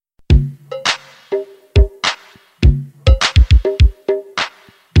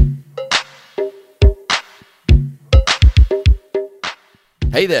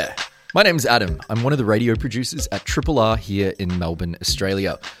Hey there, my name's Adam. I'm one of the radio producers at Triple R here in Melbourne,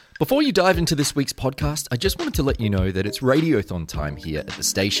 Australia. Before you dive into this week's podcast, I just wanted to let you know that it's Radiothon time here at the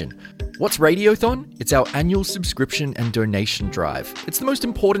station. What's Radiothon? It's our annual subscription and donation drive. It's the most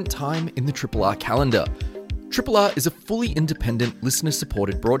important time in the Triple R calendar. Triple R is a fully independent,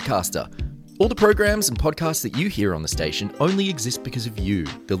 listener-supported broadcaster. All the programs and podcasts that you hear on the station only exist because of you,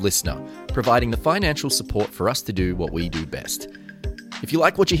 the listener, providing the financial support for us to do what we do best. If you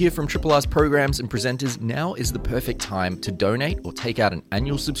like what you hear from Triple R's programs and presenters, now is the perfect time to donate or take out an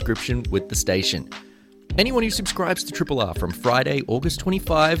annual subscription with the station. Anyone who subscribes to Triple R from Friday, August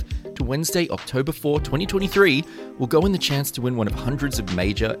 25 to Wednesday, October 4, 2023 will go in the chance to win one of hundreds of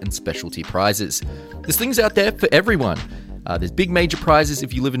major and specialty prizes. There's things out there for everyone. There's big major prizes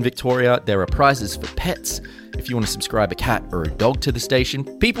if you live in Victoria. There are prizes for pets. If you want to subscribe a cat or a dog to the station,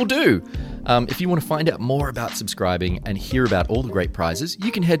 people do. If you want to find out more about subscribing and hear about all the great prizes,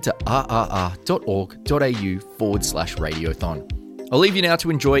 you can head to rrr.org.au/radiothon. I'll leave you now to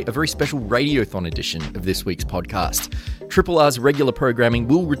enjoy a very special Radiothon edition of this week's podcast. Triple R's regular programming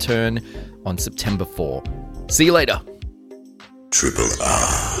will return on September 4. See you later. Triple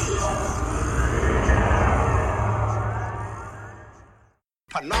R.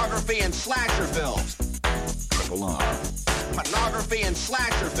 Pornography and slasher films. Triple R. Pornography and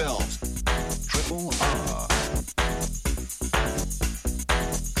slasher films. Triple R.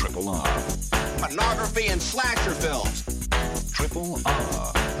 Triple R. Pornography and slasher films. Triple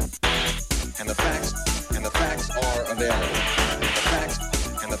R. And the facts are available. The facts are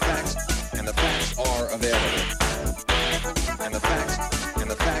available. And the facts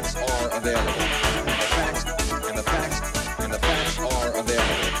are available. Are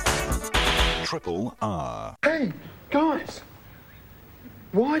available. Triple R. Hey, guys,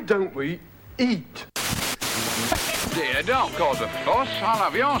 why don't we eat? Dear, don't cause a fuss. I'll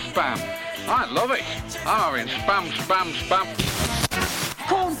have your spam. I love it. I'm having spam.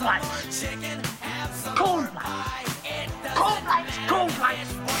 Cornflakes.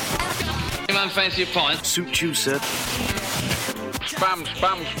 Anyone fancy a pint? Suit you, sir. Spam,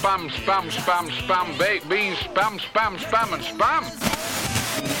 baked beans, spam, and spam.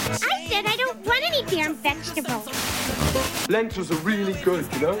 I said I don't want any damn vegetables. Lentils are really good,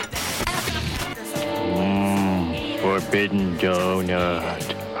 you know? Forbidden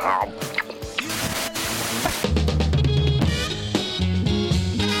donut.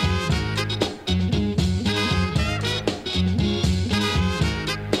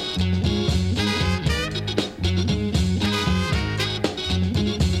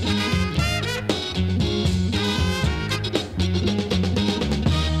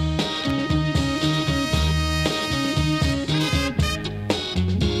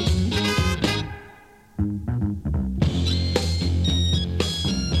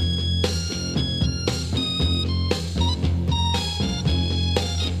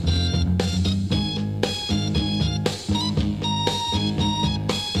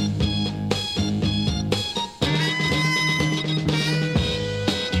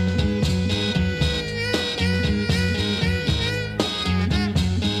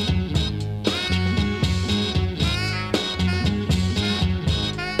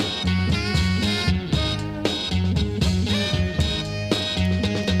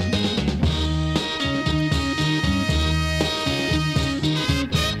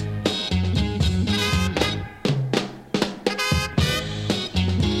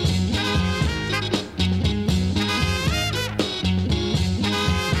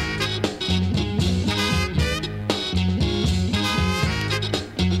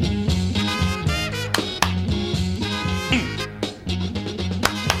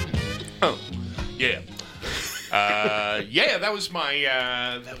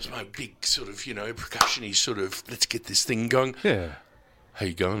 That was my big sort of, percussion-y sort of, let's get this thing going. Yeah. How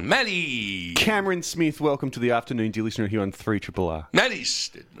you going? Maddie! Cameron Smith, welcome to the afternoon, dear listener, here on 3RRR. Maddie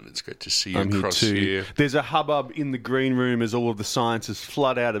Stedman, it's great to see you I'm across here too. here. There's a hubbub in the green room as all of the scientists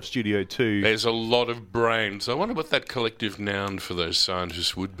flood out of Studio 2. There's a lot of brains. I wonder what that collective noun for those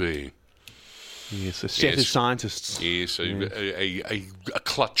scientists would be. Yes, a set of scientists. Yes, a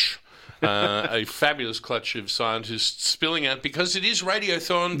clutch. A fabulous clutch of scientists spilling out because it is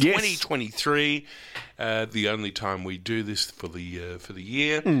Radiothon 2023, the only time we do this for the year.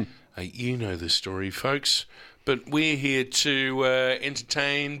 You know the story, folks. But we're here to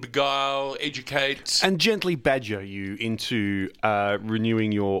entertain, beguile, educate. And gently badger you into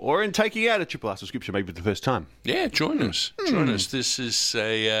renewing and taking out a Triple R subscription maybe for the first time. Yeah, join us. Join us. This is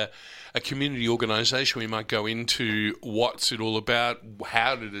a community organisation. We might go into what's it all about,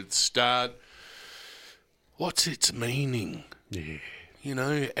 how did it start, what's its meaning. Yeah. You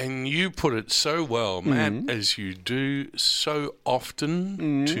know, and you put it so well, Matt, as you do so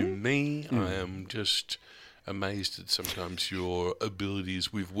often to me. I am just amazed at sometimes your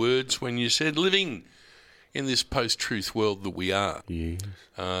abilities with words when you said living in this post-truth world that we are. Yes.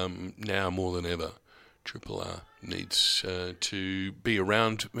 Now more than ever, Triple R needs to be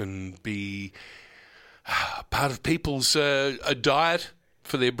around and be part of people's a diet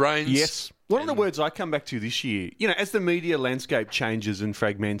for their brains. Yes. One of the words I come back to this year, you know, as the media landscape changes and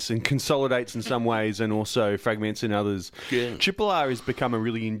fragments and consolidates in some ways and also fragments in others, Triple R has become a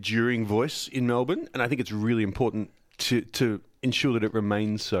really enduring voice in Melbourne, and I think it's really important to ensure that it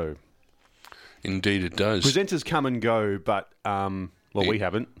remains so. Indeed it does. Presenters come and go, but, we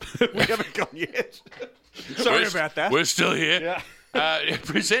haven't. We haven't gone yet. Sorry about that. We're still here. Yeah.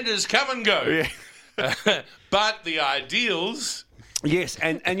 Presenters come and go. Yeah. But the ideals... Yes,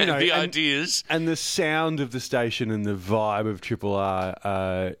 and you know... the ideas... And the sound of the station and the vibe of Triple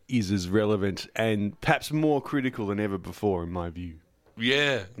R is as relevant and perhaps more critical than ever before, in my view.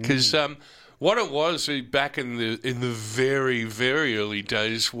 Yeah, because what it was back in the very, very early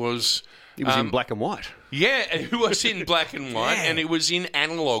days was... It was in black and white. Yeah, it was in black and white, and it was in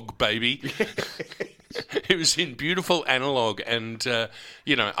analogue, baby. It was in beautiful analogue, and,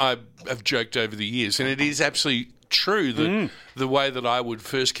 you know, I've joked over the years, and it is absolutely true that the way that I would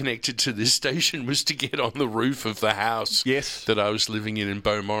first connected to this station was to get on the roof of the house that I was living in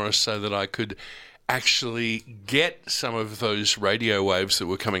Beaumaris so that I could actually get some of those radio waves that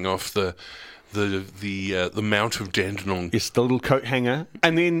were coming off the Mount of Dandenong. Yes, the little coat hanger.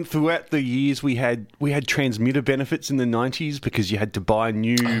 And then throughout the years, we had transmitter benefits in the 90s because you had to buy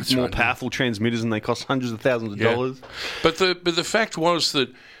new, more powerful transmitters, and they cost hundreds of thousands of dollars. But the fact was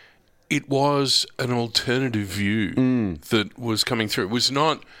that it was an alternative view that was coming through. It was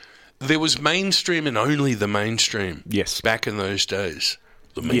not... There was mainstream and only the mainstream. Yes. Back in those days.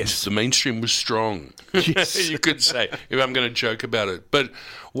 The mainstream was strong. Yes. You could say, if I'm going to joke about it. But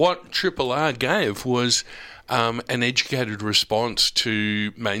what Triple R gave was an educated response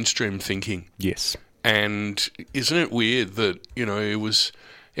to mainstream thinking. Yes. And isn't it weird that, you know, it was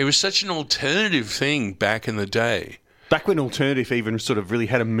such an alternative thing back in the day. Back when alternative even sort of really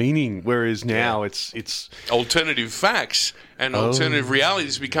had a meaning, whereas now it's alternative facts and alternative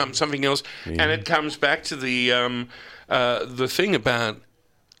realities become something else, and it comes back to the thing about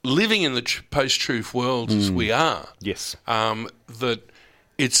living in the post-truth world as we are. Yes, that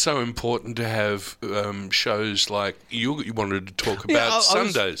it's so important to have shows like you wanted to talk about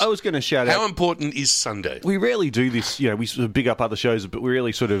Sundays. I was going to shout out. How important is Sunday? We rarely do this. You know, we sort of big up other shows, but we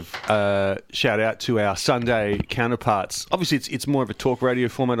really sort of shout out to our Sunday counterparts. Obviously, it's more of a talk radio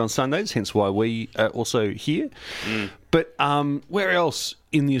format on Sundays, hence why we are also here. But where else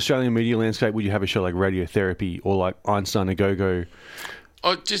in the Australian media landscape would you have a show like Radiotherapy or like Einstein a Go-Go?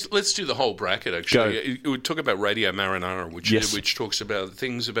 Oh, just let's do the whole bracket. Actually, it would talk about Radio Marinara, which talks about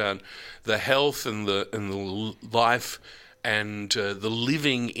things about the health and the life and the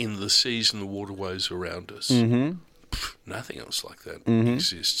living in the seas and the waterways around us. Nothing else like that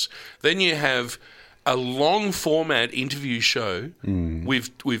exists. Then you have a long format interview show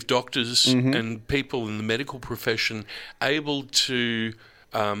with doctors and people in the medical profession able to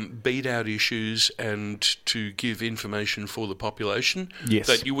beat out issues and to give information for the population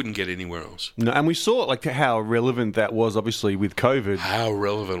that you wouldn't get anywhere else. No, and we saw like how relevant that was, obviously, with COVID. How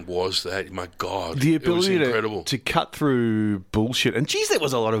relevant was that? My God. The ability it was incredible. To cut through bullshit. And geez, there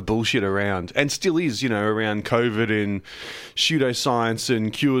was a lot of bullshit around, and still is, you know, around COVID and pseudoscience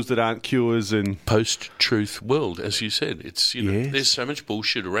and cures that aren't cures and... Post-truth world, as you said. It's, you know, there's so much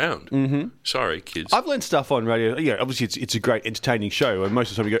bullshit around. Sorry, kids. I've learned stuff on radio. Yeah, obviously it's a great entertaining show, and most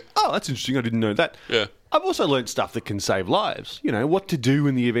of the time you go, oh, that's interesting, I didn't know that. Yeah. I've also learned stuff that can save lives. You know, what to do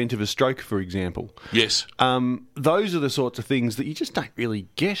in the event of a stroke, for example. Yes. Those are the sorts of things that you just don't really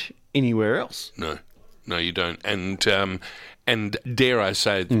get anywhere else. No, you don't. And dare I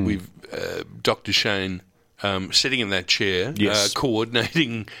say, with Dr. Shane sitting in that chair,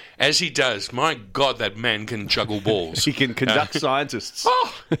 coordinating as he does. My God, that man can juggle balls. He can conduct scientists.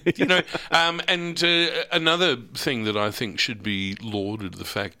 You know. And another thing that I think should be lauded, the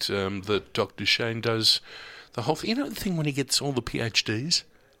fact that Dr. Shane does the whole thing. You know the thing when he gets all the PhDs?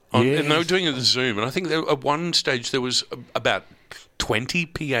 And they were doing it at Zoom. And I think at one stage there was about 20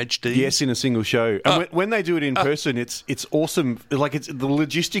 PhDs? Yes, in a single show. And when they do it in person, it's awesome. Like, it's the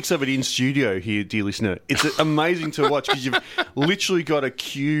logistics of it in studio here, dear listener. It's amazing to watch because you've literally got a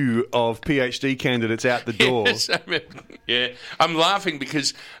queue of PhD candidates out the door. Yes, I'm laughing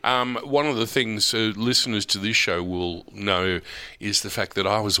because one of the things listeners to this show will know is the fact that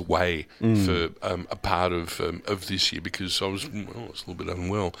I was away for a part of this year because I was a little bit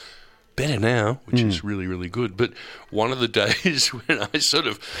unwell. Better now, which is really, really good. But one of the days when I sort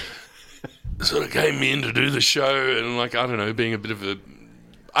of came in to do the show and, like, I don't know, being a bit of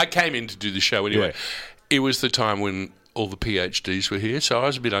I came in to do the show anyway. Yeah. It was the time when all the PhDs were here, so I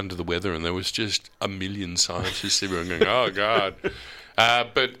was a bit under the weather and there was just a million scientists, everyone going, oh, God.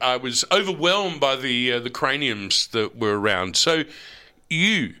 But I was overwhelmed by the craniums that were around. So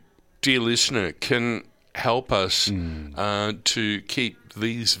you, dear listener, can help us to keep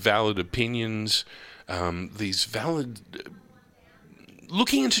these valid opinions, these valid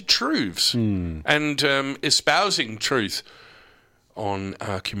looking into truths and espousing truth on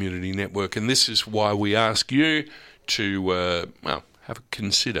our community network. And this is why we ask you to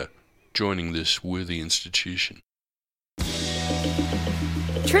consider joining this worthy institution.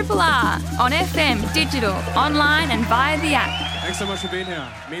 Triple R on FM, digital, online and via the app. Thanks so much for being here.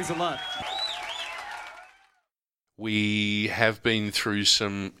 It means a lot. We have been through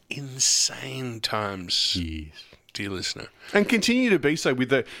some insane times, dear listener. And continue to be so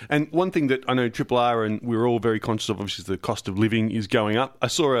with and one thing that I know Triple R and we're all very conscious of, obviously, is the cost of living is going up. I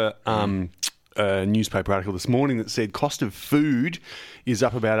saw a newspaper article this morning that said cost of food is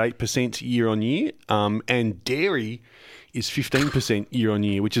up about 8% year on year, and dairy is 15% year on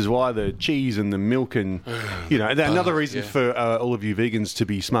year, which is why the cheese and the milk and, another reason for all of you vegans to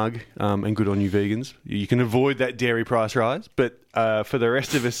be smug, and good on you vegans. You can avoid that dairy price rise, but for the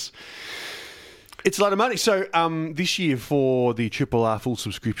rest of us, it's a lot of money. So this year for the Triple R full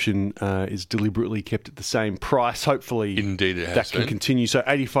subscription is deliberately kept at the same price. Hopefully Indeed it has that can continue. So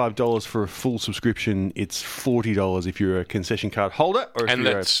 $85 for a full subscription. It's $40 if you're a concession card holder or if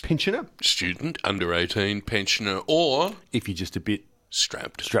you're a pensioner. Student, under 18, pensioner, or if you're just a bit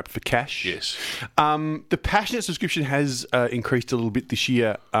strapped for cash. Yes. The Passionate subscription has increased a little bit this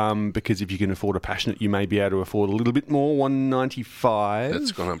year because if you can afford a Passionate, you may be able to afford a little bit more, $195.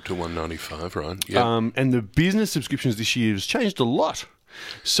 That's gone up to $195, right? Yeah. And the business subscriptions this year has changed a lot.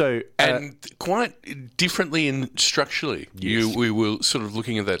 So and quite differently in structurally. Yes. We were sort of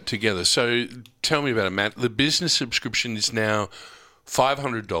looking at that together. So tell me about it, Matt. The business subscription is now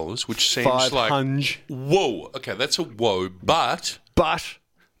 $500, which seems like whoa. Okay, that's a whoa, but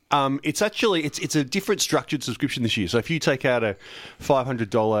it's actually it's a different structured subscription this year. So if you take out a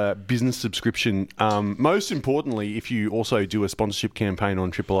 $500 business subscription, most importantly, if you also do a sponsorship campaign on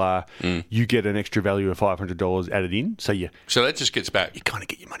Triple R, you get an extra value of $500 added in. So that just gets back. You kind of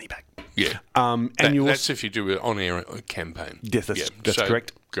get your money back. Yeah. That's if you do an on-air campaign. Yes, that's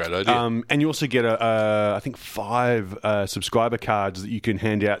correct. Great idea. And you also get I think 5 subscriber cards that you can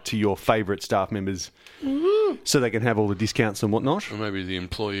hand out to your favourite staff members, so they can have all the discounts and whatnot. Or maybe the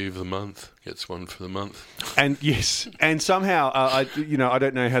employee of the month gets one for the month. And yes, and somehow I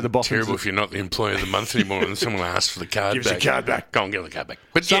don't know how the boss. Terrible if you're not the employee of the month anymore, and someone asks for the card Give back. us your card back. Go and get the card back.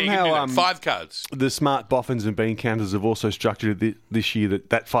 But somehow, you can do that. 5 cards. The smart boffins and bean counters have also structured it this year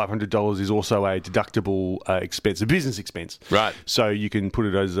that $500 is also a deductible expense, a business expense. Right. So you can put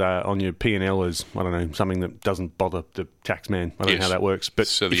it as on your P&L as, I don't know, something that doesn't bother the tax man. I don't know how that works. But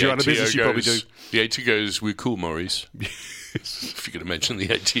so if you're on a business, you probably do. The ATO goes, we're cool, Maurice. If you can imagine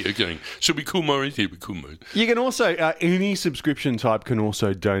the ATO going, should we cool, Maurice? Yeah, we're cool, Maurice. You can also, any subscription type can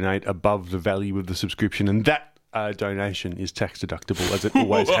also donate above the value of the subscription, and that donation is tax deductible, as it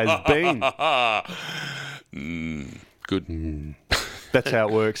always has been. Good. That's how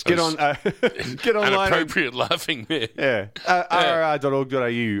it works. Get online. Inappropriate laughing there. Yeah.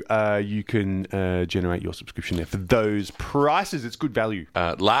 rrr.org.au. You can generate your subscription there for those prices. It's good value.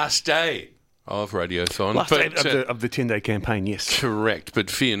 Last day of Radiothon. Last day of the 10-day campaign, yes. Correct. But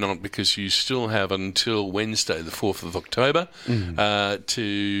fear not, because you still have until Wednesday, the 4th of October,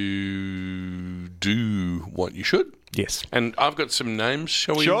 to do what you should. Yes. And I've got some names.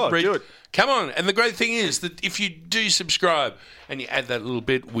 Shall we read? Do it. Come on. And the great thing is that if you do subscribe and you add that little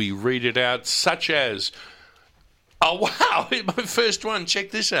bit, we read it out, such as, oh, wow, my first one.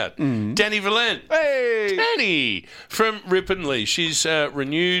 Check this out. Danny Valent. Hey! Danny from Ripponlea. She's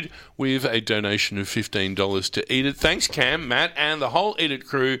renewed with a donation of $15 to Eat It. Thanks, Cam, Matt, and the whole Eat It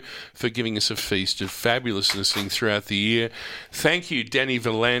crew for giving us a feast of fabulous listening throughout the year. Thank you, Danny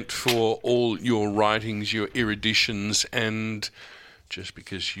Valent, for all your writings, your eruditions, and just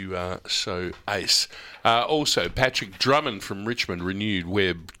because you are so ace. Also, Patrick Drummond from Richmond renewed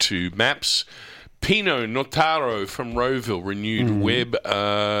web to Maps. Pino Notaro from Rowville renewed web.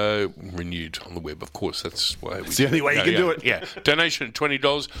 Renewed on the web, of course. That's why it's the only way you can do it. Yeah. Donation of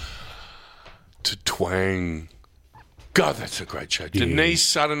 $20 to Twang. God, that's a great show. Yeah.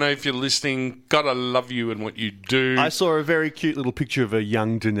 Denise, I don't know if you're listening. God, I love you and what you do. I saw a very cute little picture of a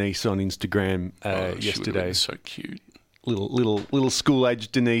young Denise on Instagram yesterday. So cute. Little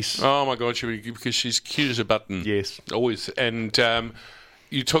school-aged Denise. Oh, my God, because she's cute as a button. Yes. Always. And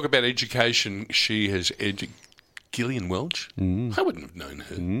you talk about education. She has Gillian Welch. I wouldn't have known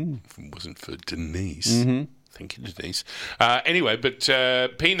her if it wasn't for Denise. Thank you, Denise. Anyway, but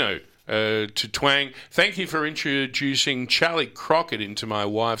Pino... to Twang, thank you for introducing Charlie Crockett into my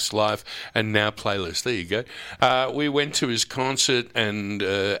wife's life and now playlist. There you go. We went to his concert and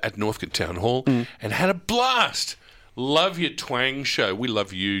at Northcote Town Hall and had a blast. Love your Twang show. We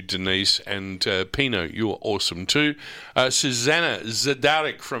love you, Denise. And Pino, you're awesome too. Susanna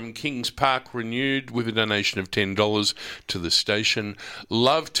Zadarik from Kings Park renewed with a donation of $10 to the station.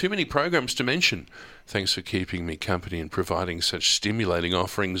 Love, too many programs to mention. Thanks for keeping me company and providing such stimulating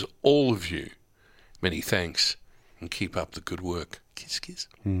offerings, all of you. Many thanks, and keep up the good work. Kiss, kiss.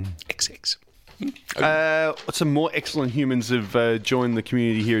 XX. Some more excellent humans have joined the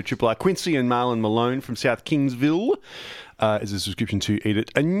community here at Triple R. Quincy and Marlon Malone from South Kingsville is a subscription to Eat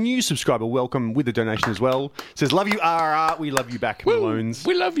It. A new subscriber, welcome, with a donation as well. Says, love you, RRR. We love you back, Malones.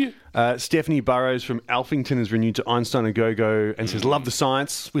 We love you. Stephanie Burrows from Alphington has renewed to Einstein and Go-Go and says, love the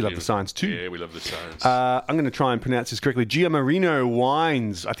science. We love the science too. Yeah, we love the science. I'm going to try and pronounce this correctly. Giamarino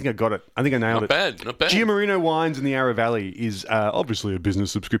Wines. I think I got it. I think I nailed it. Not bad. Giamarino Wines in the Yarra Valley is obviously a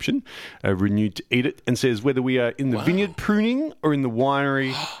business subscription, renewed to Eat It, and says, whether we are in the vineyard pruning or in the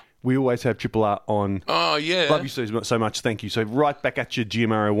winery... We always have Triple R on. Oh, yeah. Love you so much. Thank you. So right back at you,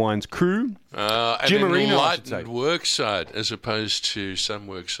 Giamaro Wines crew. And enlightened worksite, as opposed to some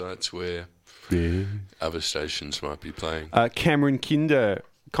worksites where other stations might be playing. Cameron Kinder.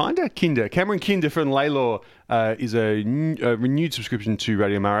 Cameron Kinder from Laylaw is a renewed subscription to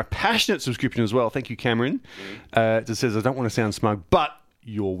Radio Mara. Passionate subscription as well. Thank you, Cameron. It says, I don't want to sound smug, but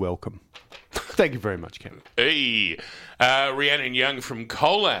you're welcome. Thank you very much, Cameron. Hey, Rhiannon Young from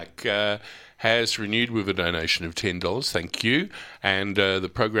Colac has renewed with a donation of $10. Thank you. And the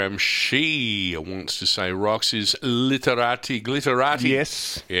program she wants to say rocks is Glitterati.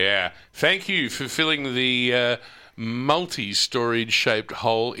 Yes. Yeah. Thank you for filling the multi-storied shaped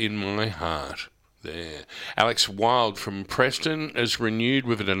hole in my heart. There. Alex Wild from Preston has renewed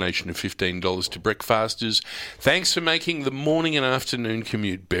with a donation of $15 to Breakfasters. Thanks for making the morning and afternoon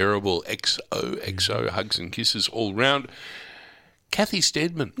commute bearable. XOXO. Hugs and kisses all round. Kathy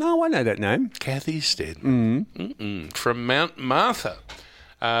Stedman. No, I know that name. Kathy Stedman. From Mount Martha.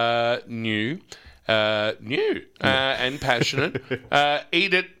 New and passionate.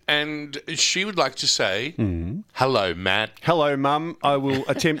 Eat it. And she would like to say, hello, Matt. Hello, Mum. I will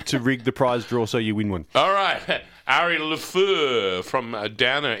attempt to rig the prize draw so you win one. All right. Ari Lafleur from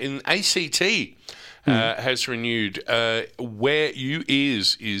Downer in ACT has renewed. Where you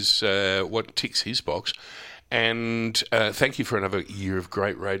is what ticks his box. And thank you for another year of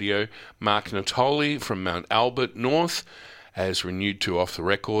great radio. Mark Natoli from Mount Albert North has renewed to Off the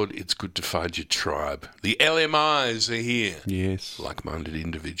Record. It's good to find your tribe. The LMIs are here. Yes. Like-minded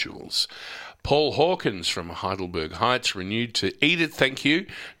individuals. Paul Hawkins from Heidelberg Heights renewed to Eat It. Thank you.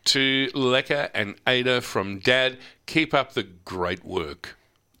 To Lekka and Ada from Dad. Keep up the great work.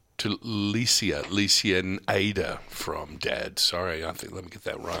 To Licia and Ada from Dad. Sorry, let me get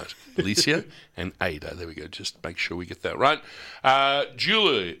that right. Licia and Ada. There we go. Just make sure we get that right.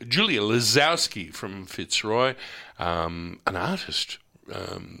 Julia Lazowski from Fitzroy, an artist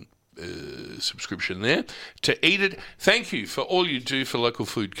subscription there. To Eat It, thank you for all you do for local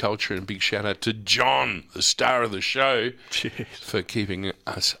food culture, and big shout out to John, the star of the show, for keeping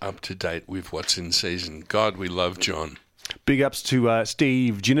us up to date with what's in season. God, we love John. Big ups to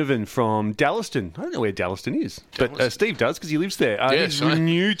Steve Ginnivan from Dallaston. I don't know where Dallaston is, but Steve does because he lives there. He's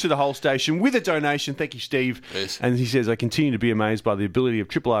renewed to the whole station with a donation. Thank you, Steve. Yes. And he says, I continue to be amazed by the ability of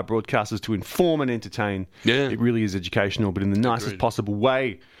Triple R broadcasters to inform and entertain. Yeah. It really is educational, but in the nicest possible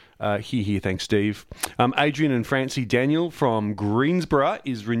way. Here, thanks, Steve. Adrian and Francie Daniel from Greensboro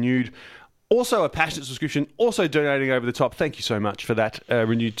is renewed. Also a passionate subscription, also donating over the top. Thank you so much for that.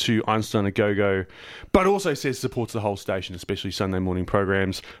 Renewed to Einstein a Go-Go. But also says supports the whole station, especially Sunday morning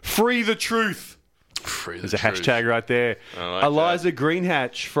programs. Free the truth. There's a hashtag right there. like Eliza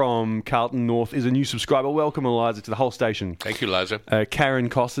Greenhatch from Carlton North is a new subscriber. Welcome, Eliza, to the whole station. Thank you, Eliza. Karen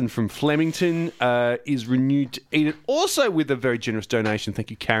Costin from Flemington is renewed to eat it, also with a very generous donation.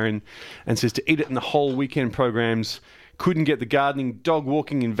 Thank you, Karen. And says to eat it in the whole weekend programs. Couldn't get the gardening, dog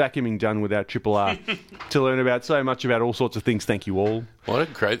walking and vacuuming done without Triple R. To learn about so much about all sorts of things, thank you all. What a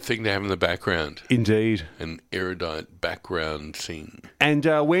great thing to have in the background. Indeed. An erudite background thing. And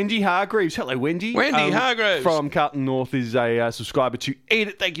Wendy Hargreaves. Hello, Wendy. Wendy Hargreaves. From Carlton North is a subscriber to Eat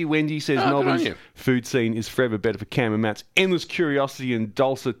It. Thank you, Wendy. Says good on Melbourne's you. food scene is forever better for Cam and Matt's endless curiosity and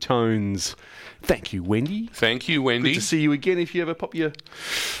dulcet tones. Thank you, Wendy. Thank you, Wendy. Good to see you again if you ever pop your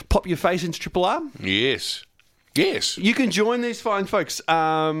face into Triple R. Yes. Yes. You can join these fine folks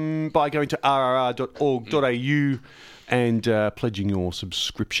by going to rrr.org.au and pledging your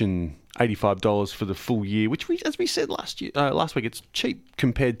subscription, $85 for the full year, which, as we said last week, it's cheap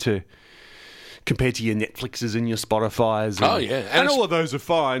compared to your Netflixes and your Spotifys. And, and all of those are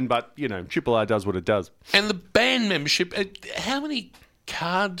fine, but, Triple R does what it does. And the band membership, how many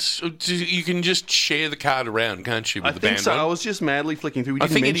cards? You can just share the card around, can't you, with the band? I think so. one? I was just madly flicking through. I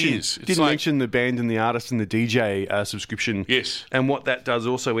think it is. It's Didn't mention the band and the artist and the DJ subscription. Yes. And what that does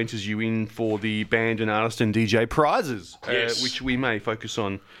also enters you in for the band and artist and DJ prizes, Yes. which we may focus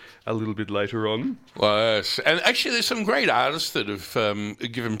on a little bit later on. Well, yes. And actually, there's some great artists that have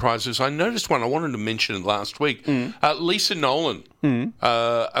given prizes. I noticed one I wanted to mention last week. Lisa Nolan, an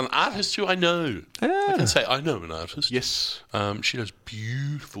artist who I know. I can say I know an artist. Yes. She does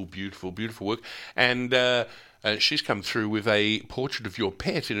beautiful, beautiful, beautiful work. And she's come through with a portrait of your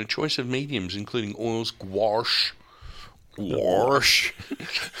pet in a choice of mediums, including oils, gouache, or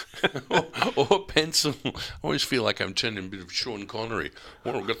pencil. I always feel like I'm turning a bit of Sean Connery.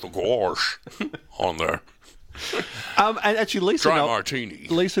 I want to get the gouache on there. And actually, martini.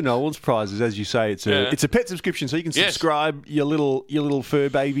 Lisa Nolan's prizes, as you say, it's a pet subscription, so you can subscribe your little fur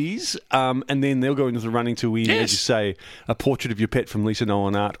babies, and then they'll go into the running to win, as you say, a portrait of your pet from Lisa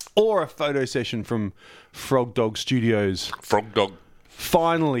Nolan Art, or a photo session from Frog Dog Studios. Frog Dog.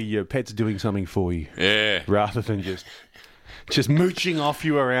 Finally, your pet's doing something for you. Yeah. Rather than just mooching off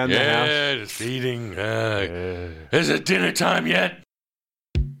you around the house. Yeah, just eating. Is it dinner time yet?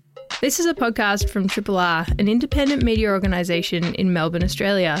 This is a podcast from Triple R, an independent media organisation in Melbourne,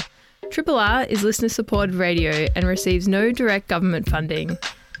 Australia. Triple R is listener-supported radio and receives no direct government funding.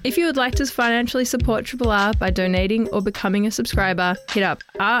 If you would like to financially support Triple R by donating or becoming a subscriber, hit up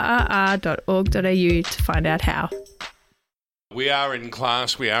rrr.org.au to find out how. We are in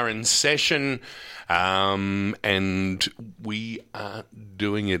class, we are in session, and we are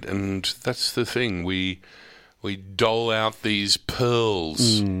doing it. And that's the thing, we dole out these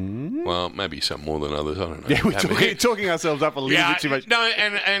pearls. Well, maybe some more than others, I don't know. Yeah, we're talking ourselves up a little bit too much. No,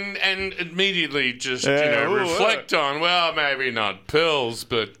 and immediately just, reflect on, well, maybe not pearls,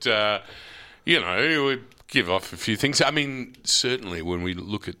 but, we give off a few things. I mean, certainly when we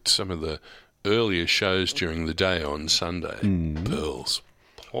look at some of the earlier shows during the day on Sunday, pearls.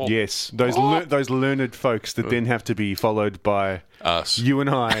 Oh. Yes, those learned folks that then have to be followed by us, you and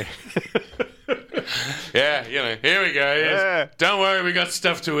I. Yeah, here we go. Yes. Yeah. Don't worry, we got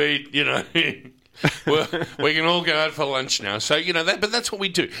stuff to eat. We can all go out for lunch now. So but that's what we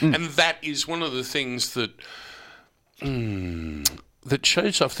do, and that is one of the things that that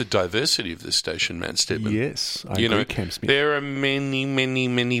shows off the diversity of the station, Matt Stedman. Yes, I agree, Cam Smith. There are many, many,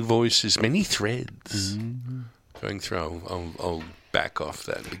 many voices, many threads going through. I'll back off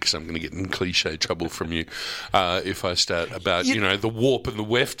that because I'm going to get in cliche trouble from you if I start about the warp and the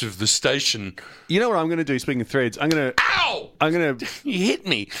weft of the station. You know what I'm going to do? Speaking of threads, I'm going to you hit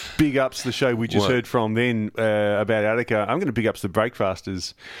me. Big ups the show we just heard from then about Attica. I'm going to big ups the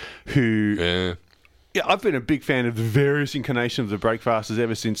Breakfasters, who. Yeah, I've been a big fan of the various incarnations of the Breakfasters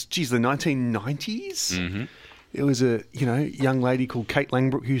ever since, the 1990s. Mm-hmm. There was a, young lady called Kate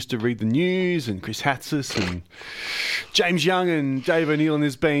Langbrook who used to read the news, and Chris Hatzis and James Young and Dave O'Neill, and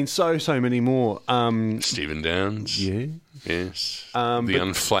there's been so many more. Stephen Downs. Yeah. Yes. The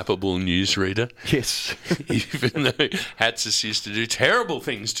unflappable newsreader. Yes. Even though Hatzis used to do terrible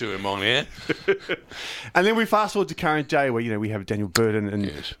things to him on air. And then we fast forward to current day where, we have Daniel Burton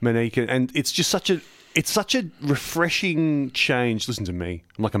and Monique, and it's just such a refreshing change. Listen to me.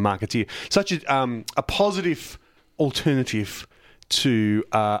 I'm like a marketeer. Such a positive alternative to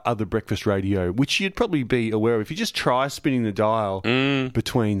other breakfast radio, which you'd probably be aware of if you just try spinning the dial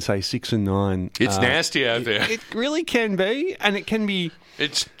between, say, 6 and 9. It's nasty out there. It really can be, and it can be...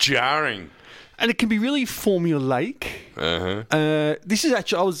 It's jarring. And it can be really formulaic. This is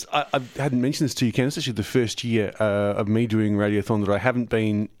actually, I hadn't mentioned this to you, Ken. It's actually the first year of me doing Radiothon that I haven't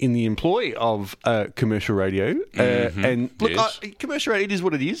been in the employ of commercial radio. And look, commercial radio, it is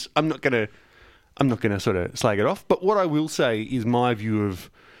what it is. I'm not gonna sort of slag it off. But what I will say is my view of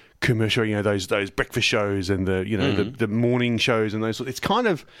commercial, those breakfast shows and the morning shows and those. It's kind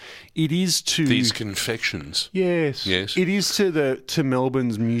of, it is to these confections. Yes. It is to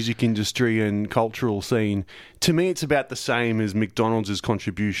Melbourne's music industry and cultural scene. To me, it's about the same as McDonald's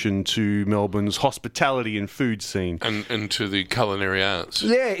contribution to Melbourne's hospitality and food scene, and to the culinary arts.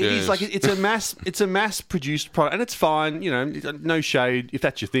 Yeah, it is like it's a mass produced product, and it's fine. No shade if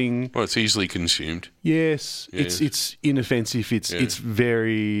that's your thing. Well, it's easily consumed. Yes. It's inoffensive.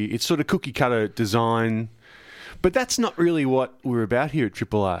 It's sort of cookie cutter design. But that's not really what we're about here at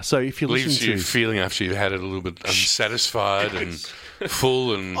Triple R. So if you listen leaves you feeling after you've had it a little bit unsatisfied and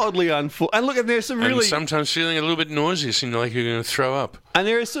full and oddly unfull. And look, and there's some really, and sometimes feeling a little bit nauseous and like you're going to throw up. And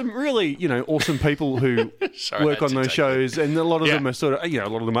there are some really awesome people who work on those shows, and a lot of them are sort of a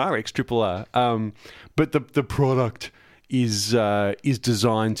lot of them are ex Triple R. But the product is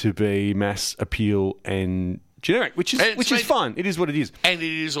designed to be mass appeal and generic, which is fun. It is what it is, and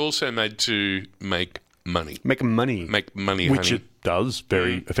it is also made to make money. Make money, which honey. It does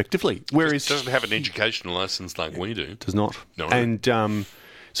very effectively. Whereas it doesn't have an educational license like we do. Does not. No. And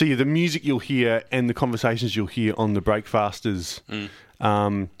so the music you'll hear and the conversations you'll hear on the Breakfasters,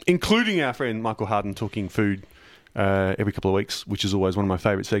 including our friend Michael Harden talking food every couple of weeks, which is always one of my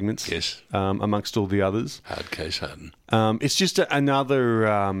favourite segments. Yes. Amongst all the others. Hard case Harden. It's just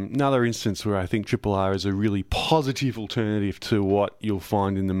another instance where I think Triple R is a really positive alternative to what you'll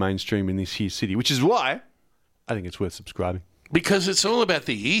find in the mainstream in this here city, which is why I think it's worth subscribing. Because it's all about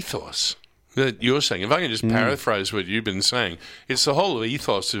the ethos that you're saying. If I can just paraphrase what you've been saying, it's the whole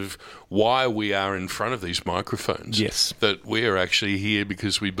ethos of why we are in front of these microphones. Yes. That we are actually here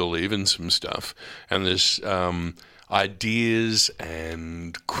because we believe in some stuff. And there's ideas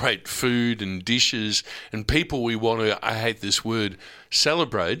and great food and dishes and people we want to, I hate this word,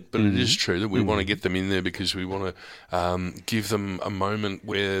 celebrate, but it is true that we want to get them in there because we want to give them a moment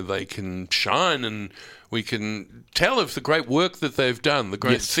where they can shine and we can tell of the great work that they've done, the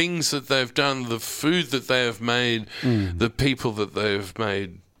great things that they've done, the food that they have made, the people that they've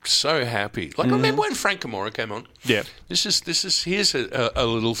made so happy. Like I remember when Frank Camorra came on. Yeah. Here's a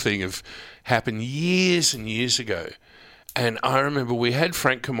little thing of happened years and years ago. And I remember we had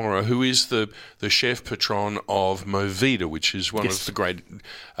Frank Camorra, who is the chef patron of Movida, which is one of the great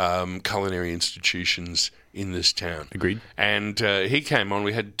culinary institutions in this town. Agreed. And he came on.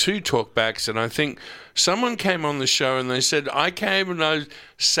 We had 2 talkbacks, and I think someone came on the show and they said, I came and I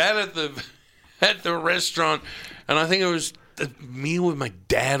sat at the restaurant, and I think it was a meal with my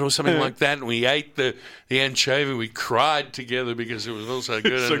dad or something like that, and we ate the anchovy. We cried together because it was all so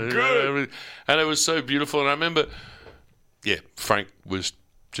good. And it was so beautiful. And I remember... Yeah, Frank was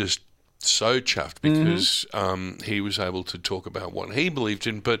just so chuffed because he was able to talk about what he believed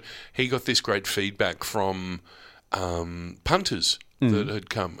in, but he got this great feedback from punters that had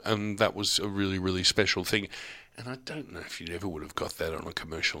come, and that was a really, really special thing. And I don't know if you ever would have got that on a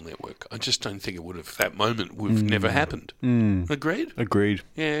commercial network. I just don't think it would have. That moment would have never happened. Agreed? Agreed.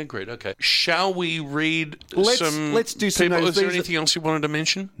 Yeah, agreed. Okay. Shall we read Let's do some people? of those. Is there anything else you wanted to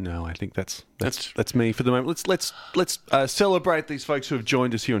mention? No, I think that's me for the moment. Let's celebrate these folks who have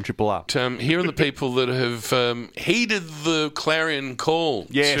joined us here on Triple R. Here are the people that have heeded the clarion call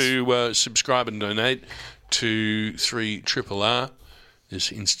to subscribe and donate to 3 Triple R. This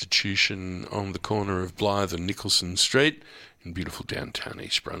institution on the corner of Blythe and Nicholson Street in beautiful downtown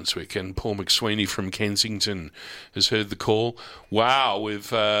East Brunswick. And Paul McSweeney from Kensington has heard the call. Wow,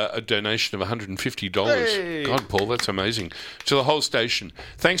 with a donation of $150. Hey. God, Paul, that's amazing. To the whole station.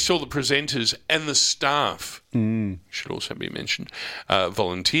 Thanks to all the presenters and the staff. Should also be mentioned.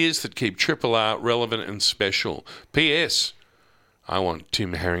 Volunteers that keep Triple R relevant and special. P.S. I want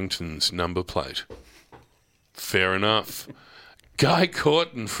Tim Harrington's number plate. Fair enough. Guy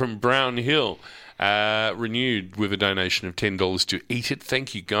Corton from Brown Hill, renewed with a donation of $10 to Eat It.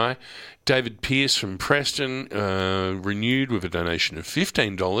 Thank you, Guy. David Pearce from Preston, renewed with a donation of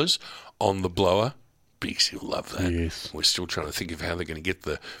 $15 on the blower. Bigsy will love that. Yes. We're still trying to think of how they're going to get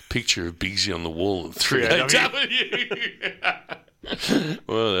the picture of Bigsy on the wall of 3AW.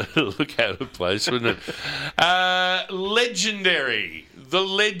 Well, look out of place, wouldn't it? Legendary. The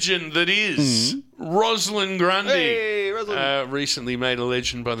legend that is Rosalind Grundy. Hey, recently made a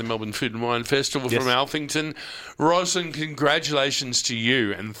legend by the Melbourne Food and Wine Festival from Alphington. Roslyn, congratulations to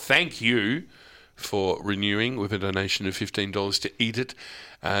you, and thank you for renewing with a donation of $15 to Eat It.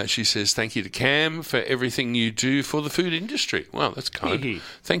 She says, thank you to Cam for everything you do for the food industry. Wow, that's kind.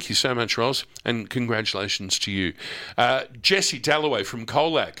 Thank you so much, Ros, and congratulations to you. Jesse Dalloway from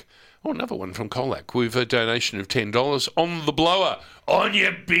Colac. Oh, another one from Colac with a donation of $10 on the blower. On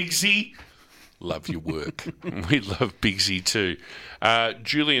you, Bigsy. Love your work. We love Bigsy too.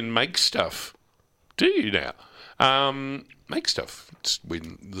 Julian makes stuff. Do you now? Make stuff. It's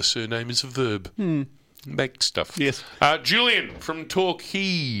when the surname is a verb. Make stuff. Yes. Julian from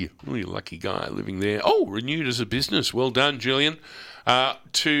Torquay. Oh, you lucky guy living there. Oh, renewed as a business. Well done, Julian.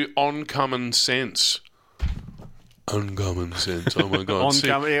 To Uncommon Sense. Uncommon Sense. Oh, my God.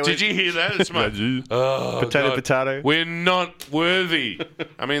 Did you hear that? It's my... Potato. We're not worthy.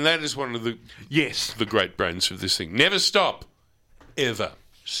 I mean, that is one of the the great brains of this thing. Never stop, ever,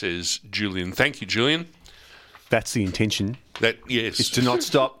 says Julian. Thank you, Julian. That's the intention. Yes. Is to not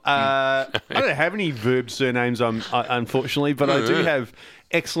stop. I don't have any verb surnames, unfortunately, but I do have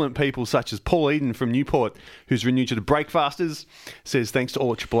excellent people such as Paul Eden from Newport, who's renewed to the Breakfasters, says, thanks to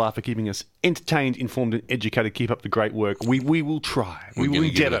all at Triple R for keeping us entertained, informed and educated. Keep up the great work. We will try. We will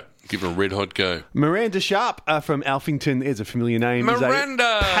endeavour. Give it a red hot go. Miranda Sharp from Alphington is a familiar name. Miranda!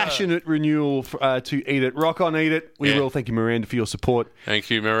 Is a passionate renewal to Eat It. Rock on, Eat It. We will. Thank you, Miranda, for your support. Thank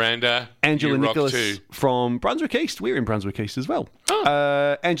you, Miranda. Angela you Nicholas from Brunswick East. We're in Brunswick East as well.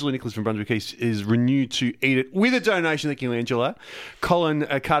 Angela Nicholas from Brunswick East is renewed to Eat It with a donation. Thank you, Angela. Colin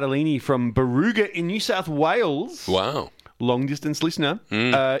Cardellini from Baruga in New South Wales. Wow. Long distance listener,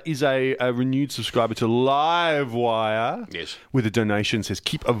 is a renewed subscriber to Livewire. Yes. With a donation, says,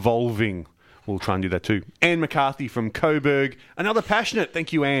 keep evolving. We'll try and do that too. Anne McCarthy from Coburg, another passionate.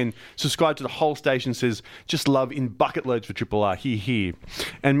 Thank you, Anne. Subscribe to the whole station, says, just love in bucket loads for Triple R. Here.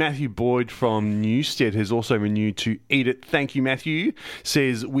 And Matthew Boyd from Newstead has also renewed to Eat It. Thank you, Matthew.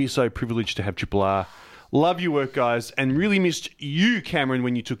 Says, we're so privileged to have Triple R. Love your work, guys, and really missed you, Cameron,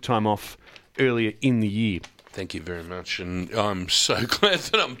 when you took time off earlier in the year. Thank you very much, and I'm so glad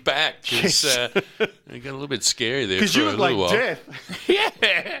that I'm back. Yes. It got a little bit scary there because for you a look little like while. death.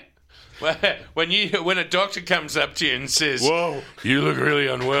 Yeah. Well, when a doctor comes up to you and says, "Whoa, you look really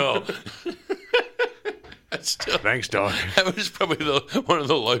unwell." Thanks, Doc. That was probably one of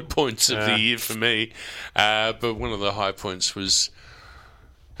the low points of the year for me. But one of the high points was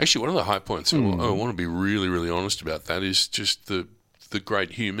actually one of the high points. I want to be really, really honest about that. Is just the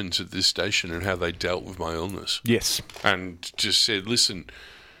great humans at this station and how they dealt with my illness. Yes. And just said, listen,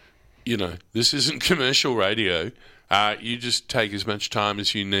 this isn't commercial radio. You just take as much time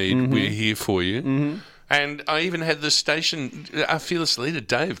as you need. Mm-hmm. We're here for you. Mm-hmm. And I even had the station, our fearless leader,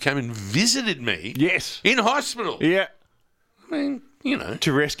 Dave, came and visited me. Yes. In hospital. Yeah. I mean,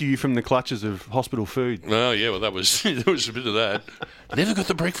 to rescue you from the clutches of hospital food. Oh, yeah, well, there was a bit of that. Never got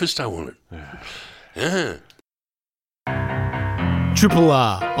the breakfast I wanted. Yeah. Triple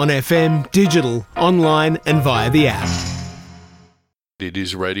R on FM, digital, online and via the app. It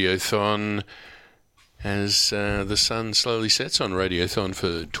is Radiothon as the sun slowly sets on Radiothon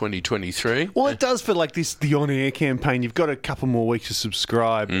for 2023. Well, it does feel like the on-air campaign. You've got a couple more weeks to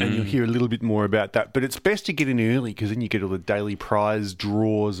subscribe and you'll hear a little bit more about that. But it's best to get in early because then you get all the daily prize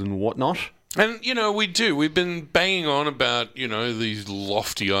draws and whatnot. And, we do. We've been banging on about, these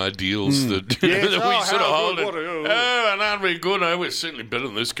lofty ideals that, that we sort of hold. And aren't we good? Oh, we're certainly better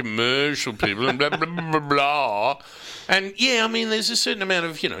than those commercial people and blah, blah, blah, blah. And, there's a certain amount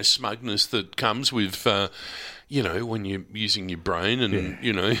of, smugness that comes with, when you're using your brain and,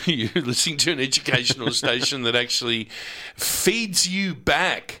 you're listening to an educational station that actually feeds you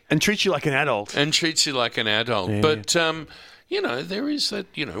back. And treats you like an adult. Yeah. But, there is that,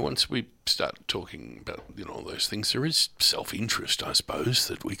 once we start talking about, all those things, there is self-interest, I suppose,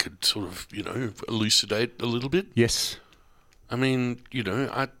 that we could sort of, elucidate a little bit. Yes. I mean,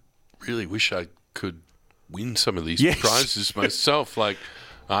 I really wish I could win some of these prizes myself. Like,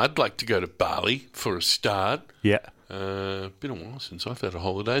 I'd like to go to Bali for a start. Yeah. Been a while since I've had a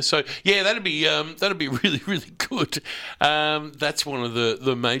holiday, so that'd be really, really good. That's one of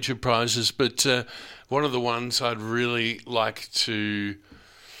the major prizes, but one of the ones I'd really like to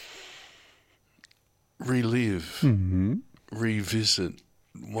relive, revisit.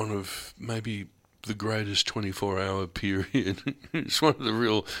 One of maybe the greatest 24-hour period. It's one of the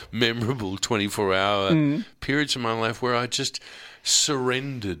real memorable 24-hour periods in my life where I just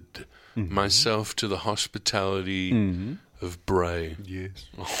surrendered myself to the hospitality of Bray. Yes.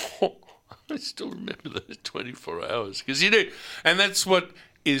 I still remember those 24 hours because you do. And that's what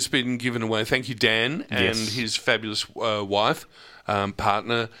has been given away. Thank you, Dan, and his fabulous wife,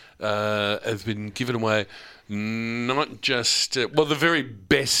 partner, have been given away not just, the very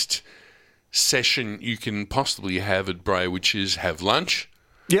best session you can possibly have at Bray, which is have lunch.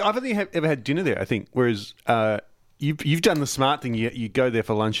 Yeah, I've only ever had dinner there, I think, whereas you've done the smart thing. You go there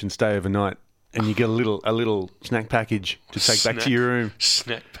for lunch and stay overnight, and you get a little snack package to take back to your room.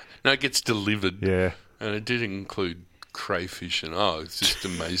 No, it gets delivered. Yeah. And it did include crayfish and it's just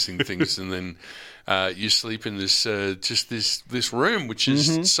amazing things. And then you sleep in this room, which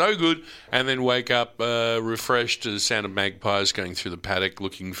is so good, and then wake up refreshed to the sound of magpies going through the paddock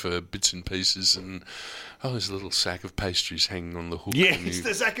looking for bits and pieces, and there's a little sack of pastries hanging on the hook. Yes,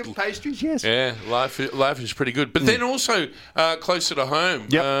 the sack of pastries, yes. Yeah, life is pretty good. But then also closer to home,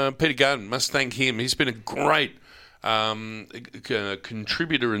 Peter Gunn, must thank him. He's been a great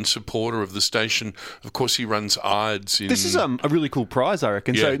contributor and supporter of the station. Of course, he runs Ides. This is a really cool prize, I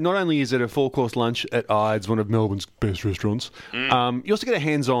reckon. Yeah. So not only is it a 4-course lunch at Ides, one of Melbourne's best restaurants, you also get a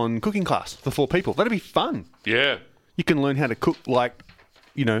hands-on cooking class for 4 people. That'd be fun. Yeah. You can learn how to cook like,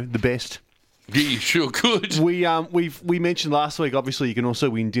 the best. Yeah, you sure could. We mentioned last week, obviously, you can also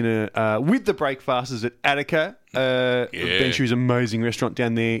win dinner with the breakfasters at Attica, Ben Shu's amazing restaurant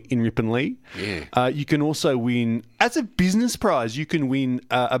down there in Ripponlea. Yeah. You can also win, as a business prize, you can win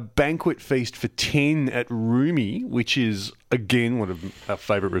a banquet feast for 10 at Roomy, which is, again, one of our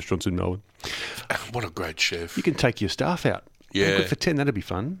favourite restaurants in Melbourne. What a great chef. You can take your staff out. Yeah. Banquet for 10, that'd be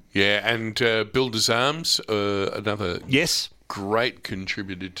fun. Yeah, and Builder's Arms, another... Yes. Great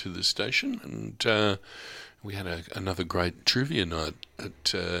contributor to the station, and we had another great trivia night at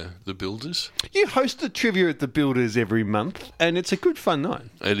the Builders. You host the trivia at the Builders every month, and it's a good fun night.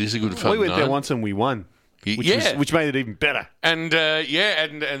 It is a good fun night. We went there once and we won, which made it even better. And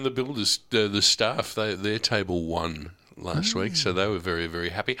and the Builders, the staff, their table won last week, so they were very,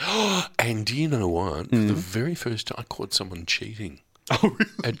 very happy. And do you know what? For the very first time, I caught someone cheating. Oh,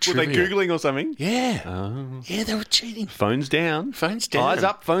 really? Were they Googling or something? Yeah. Oh. Yeah, they were cheating. Phones down. Phones down. Eyes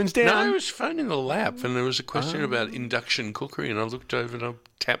up, phones down. No, it was phone in the lap, and there was a question about induction cookery, and I looked over and I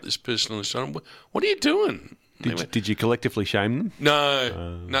tapped this person on the shoulder. What are you doing? Did you collectively shame them?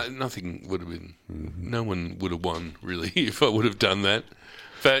 No, nothing would have been. No one would have won, really, if I would have done that.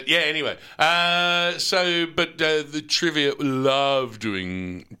 But, yeah, anyway. The trivia, love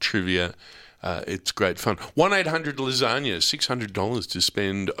doing trivia. It's great fun. 1-800-LASAGNA, $600 to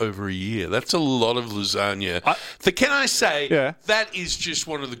spend over a year. That's a lot of lasagna. Can I say, that is just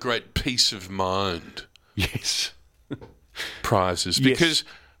one of the great peace of mind prizes. Because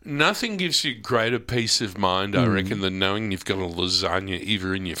nothing gives you greater peace of mind, I reckon, than knowing you've got a lasagna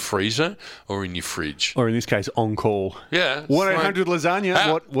either in your freezer or in your fridge. Or in this case, on call. Yeah.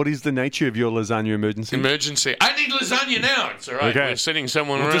 1-800-LASAGNA. What is the nature of your lasagna emergency? I need lasagna now. It's all right. Okay. We're sending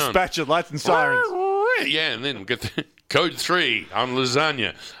someone around. Dispatch it, lights and sirens. Yeah, and then we'll get the code 3 on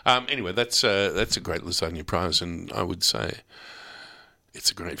lasagna. Anyway, that's a great lasagna prize, and I would say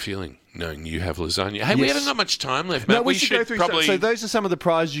it's a great feeling knowing you have lasagna. Hey, we haven't got much time left, Matt. No, we should go through probably... So those are some of the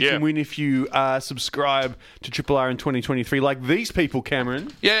prizes you can win if you subscribe to Triple R in 2023, like these people,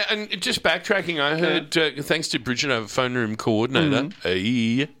 Cameron. Yeah, and just backtracking, I heard, thanks to Bridget, our phone room coordinator,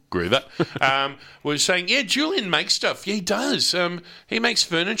 Groover, was saying, Julian makes stuff. Yeah, he does. He makes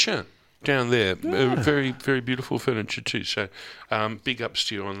furniture down there. Very, very beautiful furniture too. So big ups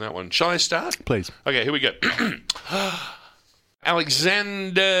to you on that one. Shall I start? Please. Okay, here we go.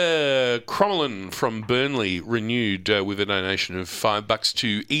 Alexander Crommelin from Burnley renewed with a donation of $5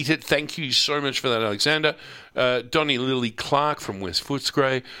 to Eat It. Thank you so much for that, Alexander. Donnie Lily Clark from West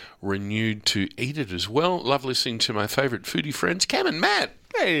Footscray renewed to Eat It as well. Love listening to my favourite foodie friends, Cam and Matt.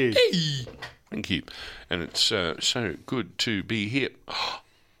 Hey. Thank you. And it's so good to be here.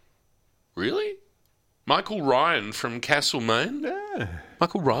 Really? Michael Ryan from Castlemaine? Yeah.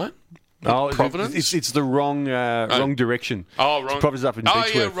 Michael Ryan? Providence? It's the wrong direction. Oh, wrong. Providence up in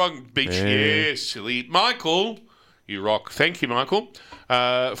Beechworth. Oh, yeah, wrong beach. Yeah, silly. Michael, you rock. Thank you, Michael.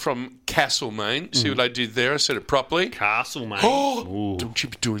 From Castlemaine. See what I did there? I said it properly. Castlemaine. Oh, don't you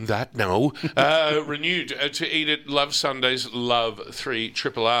be doing that, no. Renewed to Eat It. Love Sundays. Love 3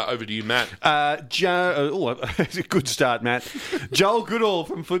 Triple R. Over to you, Matt. Good start, Matt. Joel Goodall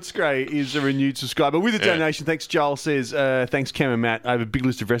from Footscray is a renewed subscriber with a donation. Thanks, Joel. Says, thanks, Cam and Matt. I have a big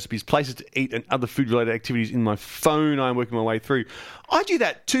list of recipes, places to eat, and other food-related activities in my phone. I'm working my way through. I do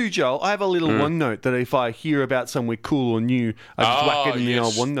that too, Joel. I have a little OneNote that if I hear about somewhere cool or new, I just whack it in the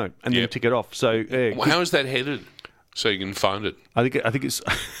old OneNote and then tick it off. So, how is that headed? So you can find it. I think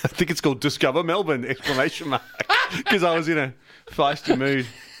it's called Discover Melbourne! Because I was in a feisty mood.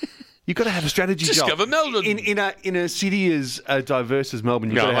 You've got to have a strategy. Discover Melbourne. In a city as diverse as Melbourne,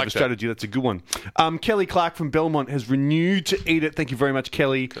 you've got to have a strategy. That's a good one. Kelly Clark from Belmont has renewed to eat it. Thank you very much,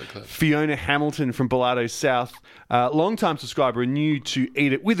 Kelly. Fiona Hamilton from Bilardo South, long-time subscriber, renewed to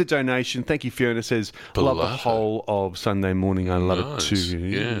eat it with a donation. Thank you, Fiona. Says, love the whole of Sunday morning. I love it too.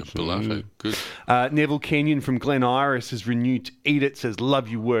 Yeah, Bilardo. Good. Neville Kenyon from Glen Iris has renewed to eat it. Says, love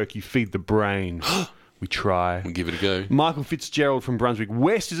your work. You feed the brain. We try. We'll give it a go. Michael Fitzgerald from Brunswick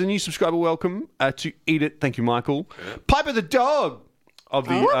West is a new subscriber. Welcome to eat it. Thank you, Michael. Yeah. Piper the dog of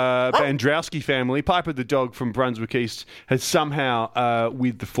the Bandrowski family. Piper the dog from Brunswick East has somehow,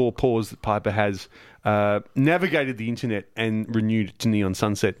 with the 4 paws that Piper has, navigated the internet and renewed to Neon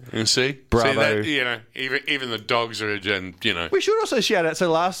Sunset. You see? Bravo. See that, even the dogs are, We should also shout out,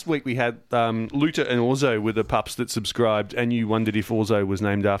 so last week we had Luta and Orzo were the pups that subscribed, and you wondered if Orzo was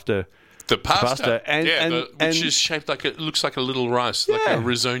named after... The pasta. Which is shaped like it looks like a little rice, like a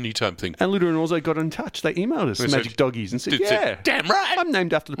risotto type thing. And Luda and Orzo got in touch. They emailed us, Magic Doggies, and said, damn right. I'm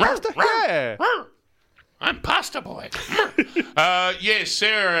named after the pasta. Yeah. I'm Pasta Boy.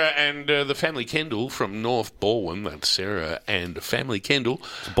 Sarah and the family Kendall from North Balwyn. That's Sarah and family Kendall.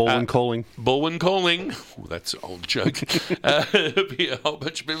 Balwyn calling. Balwyn calling. Ooh, that's an old joke. A whole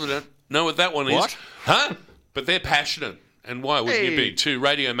bunch of people don't know what that one is. Huh? But they're passionate. And why wouldn't you be? To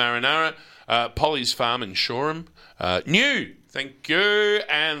Radio Marinara, Polly's Farm in Shoreham. New, thank you.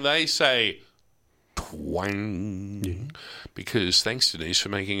 And they say, twang. Yeah. Because thanks, Denise, for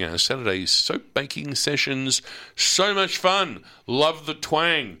making our Saturday soap baking sessions so much fun. Love the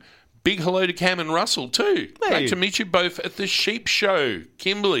twang. Big hello to Cam and Russell, too. Hey. Great to meet you both at the Sheep Show.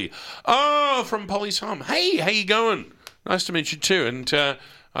 Kimberly. Oh, from Polly's Farm. Hey, how you going? Nice to meet you, too. And...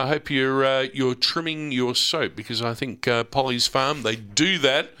 I hope you're trimming your soap, because I think Polly's Farm, they do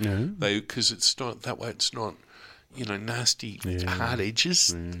that. Because it's not that way. It's not, nasty hard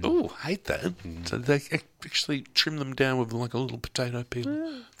edges. Oh, hate that. So they actually trim them down with like a little potato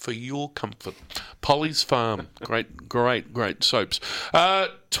peel for your comfort. Polly's Farm, great soaps.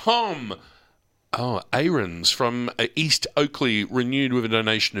 Tom. Aaron's from East Oakley renewed with a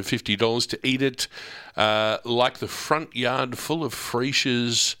donation of $50 to eat it. Like the front yard full of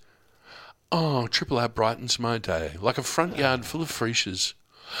freesias. Oh, Triple R brightens my day. Like a front yard full of freesias.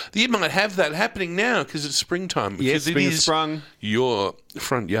 You might have that happening now because it's springtime. Yes, it is sprung. Your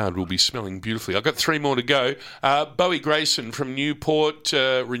front yard will be smelling beautifully. I've got 3 more to go. Bowie Grayson from Newport,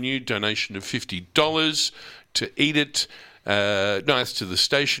 renewed donation of $50 to eat it. Nice to the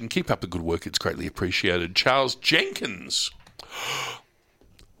station. Keep up the good work. It's greatly appreciated. Charles Jenkins.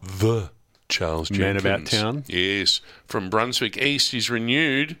 The Charles Jenkins. Man about town. Yes. From Brunswick East, he's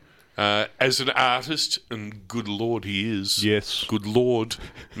renewed as an artist, and good Lord he is. Yes. Good Lord.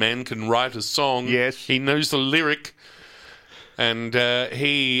 Man can write a song. Yes. He knows the lyric. And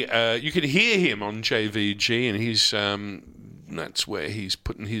you can hear him on JVG, and he's... that's where he's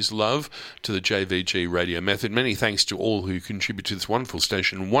putting his love to the JVG radio method. Many thanks to all who contribute to this wonderful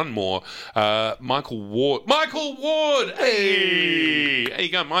station. One more, Michael Ward. Michael Ward! Hey! There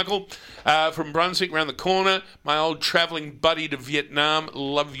you go, Michael. From Brunswick, around the corner. My old travelling buddy to Vietnam.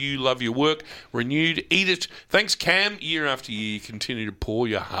 Love you, love your work. Renewed. Eat it. Thanks, Cam. Year after year, you continue to pour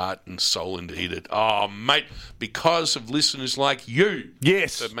your heart and soul into Eat It. Oh, mate, because of listeners like you.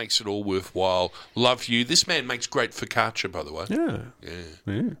 Yes. That makes it all worthwhile. Love you. This man makes great focaccia, by the way. Yeah.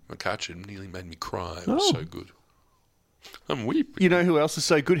 Focaccia nearly made me cry. It was so good. I'm weeping. You know who else is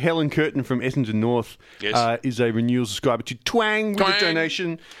so good? Helen Curtin from Essendon North is a renewal subscriber to Twang with a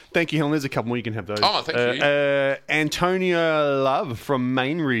donation. Thank you, Helen. There's a couple more. You can have those. Oh, thank you. Antonia Love from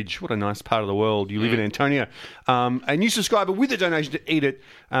Mainridge. What a nice part of the world. You live in Antonia. A new subscriber with a donation to Eat It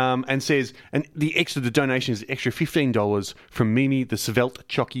and says, and the donation is extra $15 from Mimi, the Svelte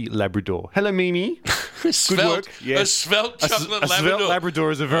Chocky Labrador. Hello, Mimi. Good work. Yes. A Svelte chocolate Labrador. A Svelte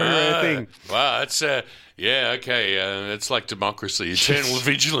Labrador is a very rare thing. Wow, that's... yeah, okay. It's like democracy. Eternal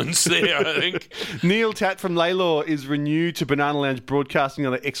vigilance there, I think. Neil Tat from Laylaw is renewed to Banana Lounge Broadcasting,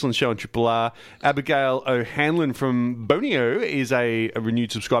 another excellent show on Triple R. Abigail O'Hanlon from Bonio is a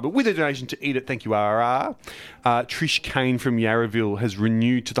renewed subscriber with a donation to Eat It. Thank you, RR. Trish Kane from Yarraville has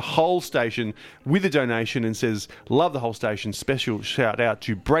renewed to the whole station with a donation and says, love the whole station. Special shout out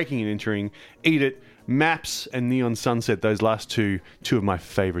to Breaking and Entering, Eat It, Maps and Neon Sunset, those last two of my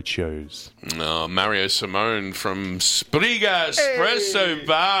favourite shows. Mario Simone from Spriga Espresso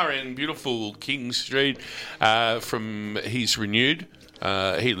Bar in beautiful King Street. He's renewed.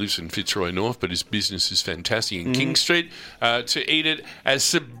 He lives in Fitzroy North, but his business is fantastic in King Street. To Eat It as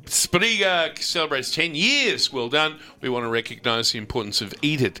Spriga celebrates 10 years. Well done. We want to recognise the importance of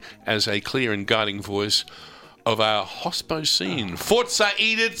Eat It as a clear and guiding voice of our hospo scene. Forza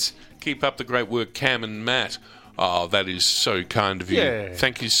Eat It. Keep up the great work, Cam and Matt. Oh, that is so kind of you. Yeah.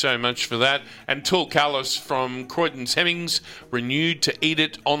 Thank you so much for that. And Tul Carlos from Croydon's Hemmings, renewed to Eat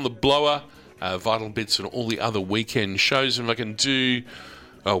It on the Blower, Vital Bits and all the other weekend shows. And if I can do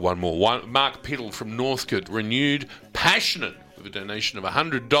one more. Mark Piddle from Northcote, renewed, passionate, with a donation of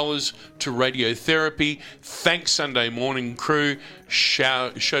 $100 to radiotherapy. Thanks, Sunday Morning Crew.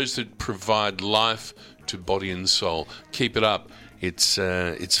 Shows that provide life to body and soul. Keep it up. It's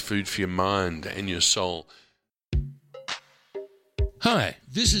food for your mind and your soul. Hi,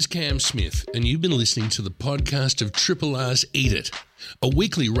 this is Cam Smith, and you've been listening to the podcast of Triple R's Eat It, a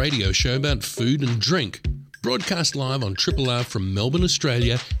weekly radio show about food and drink, broadcast live on Triple R from Melbourne,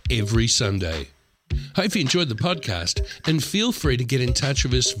 Australia, every Sunday. Hope you enjoyed the podcast, and feel free to get in touch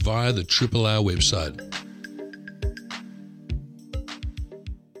with us via the Triple R website.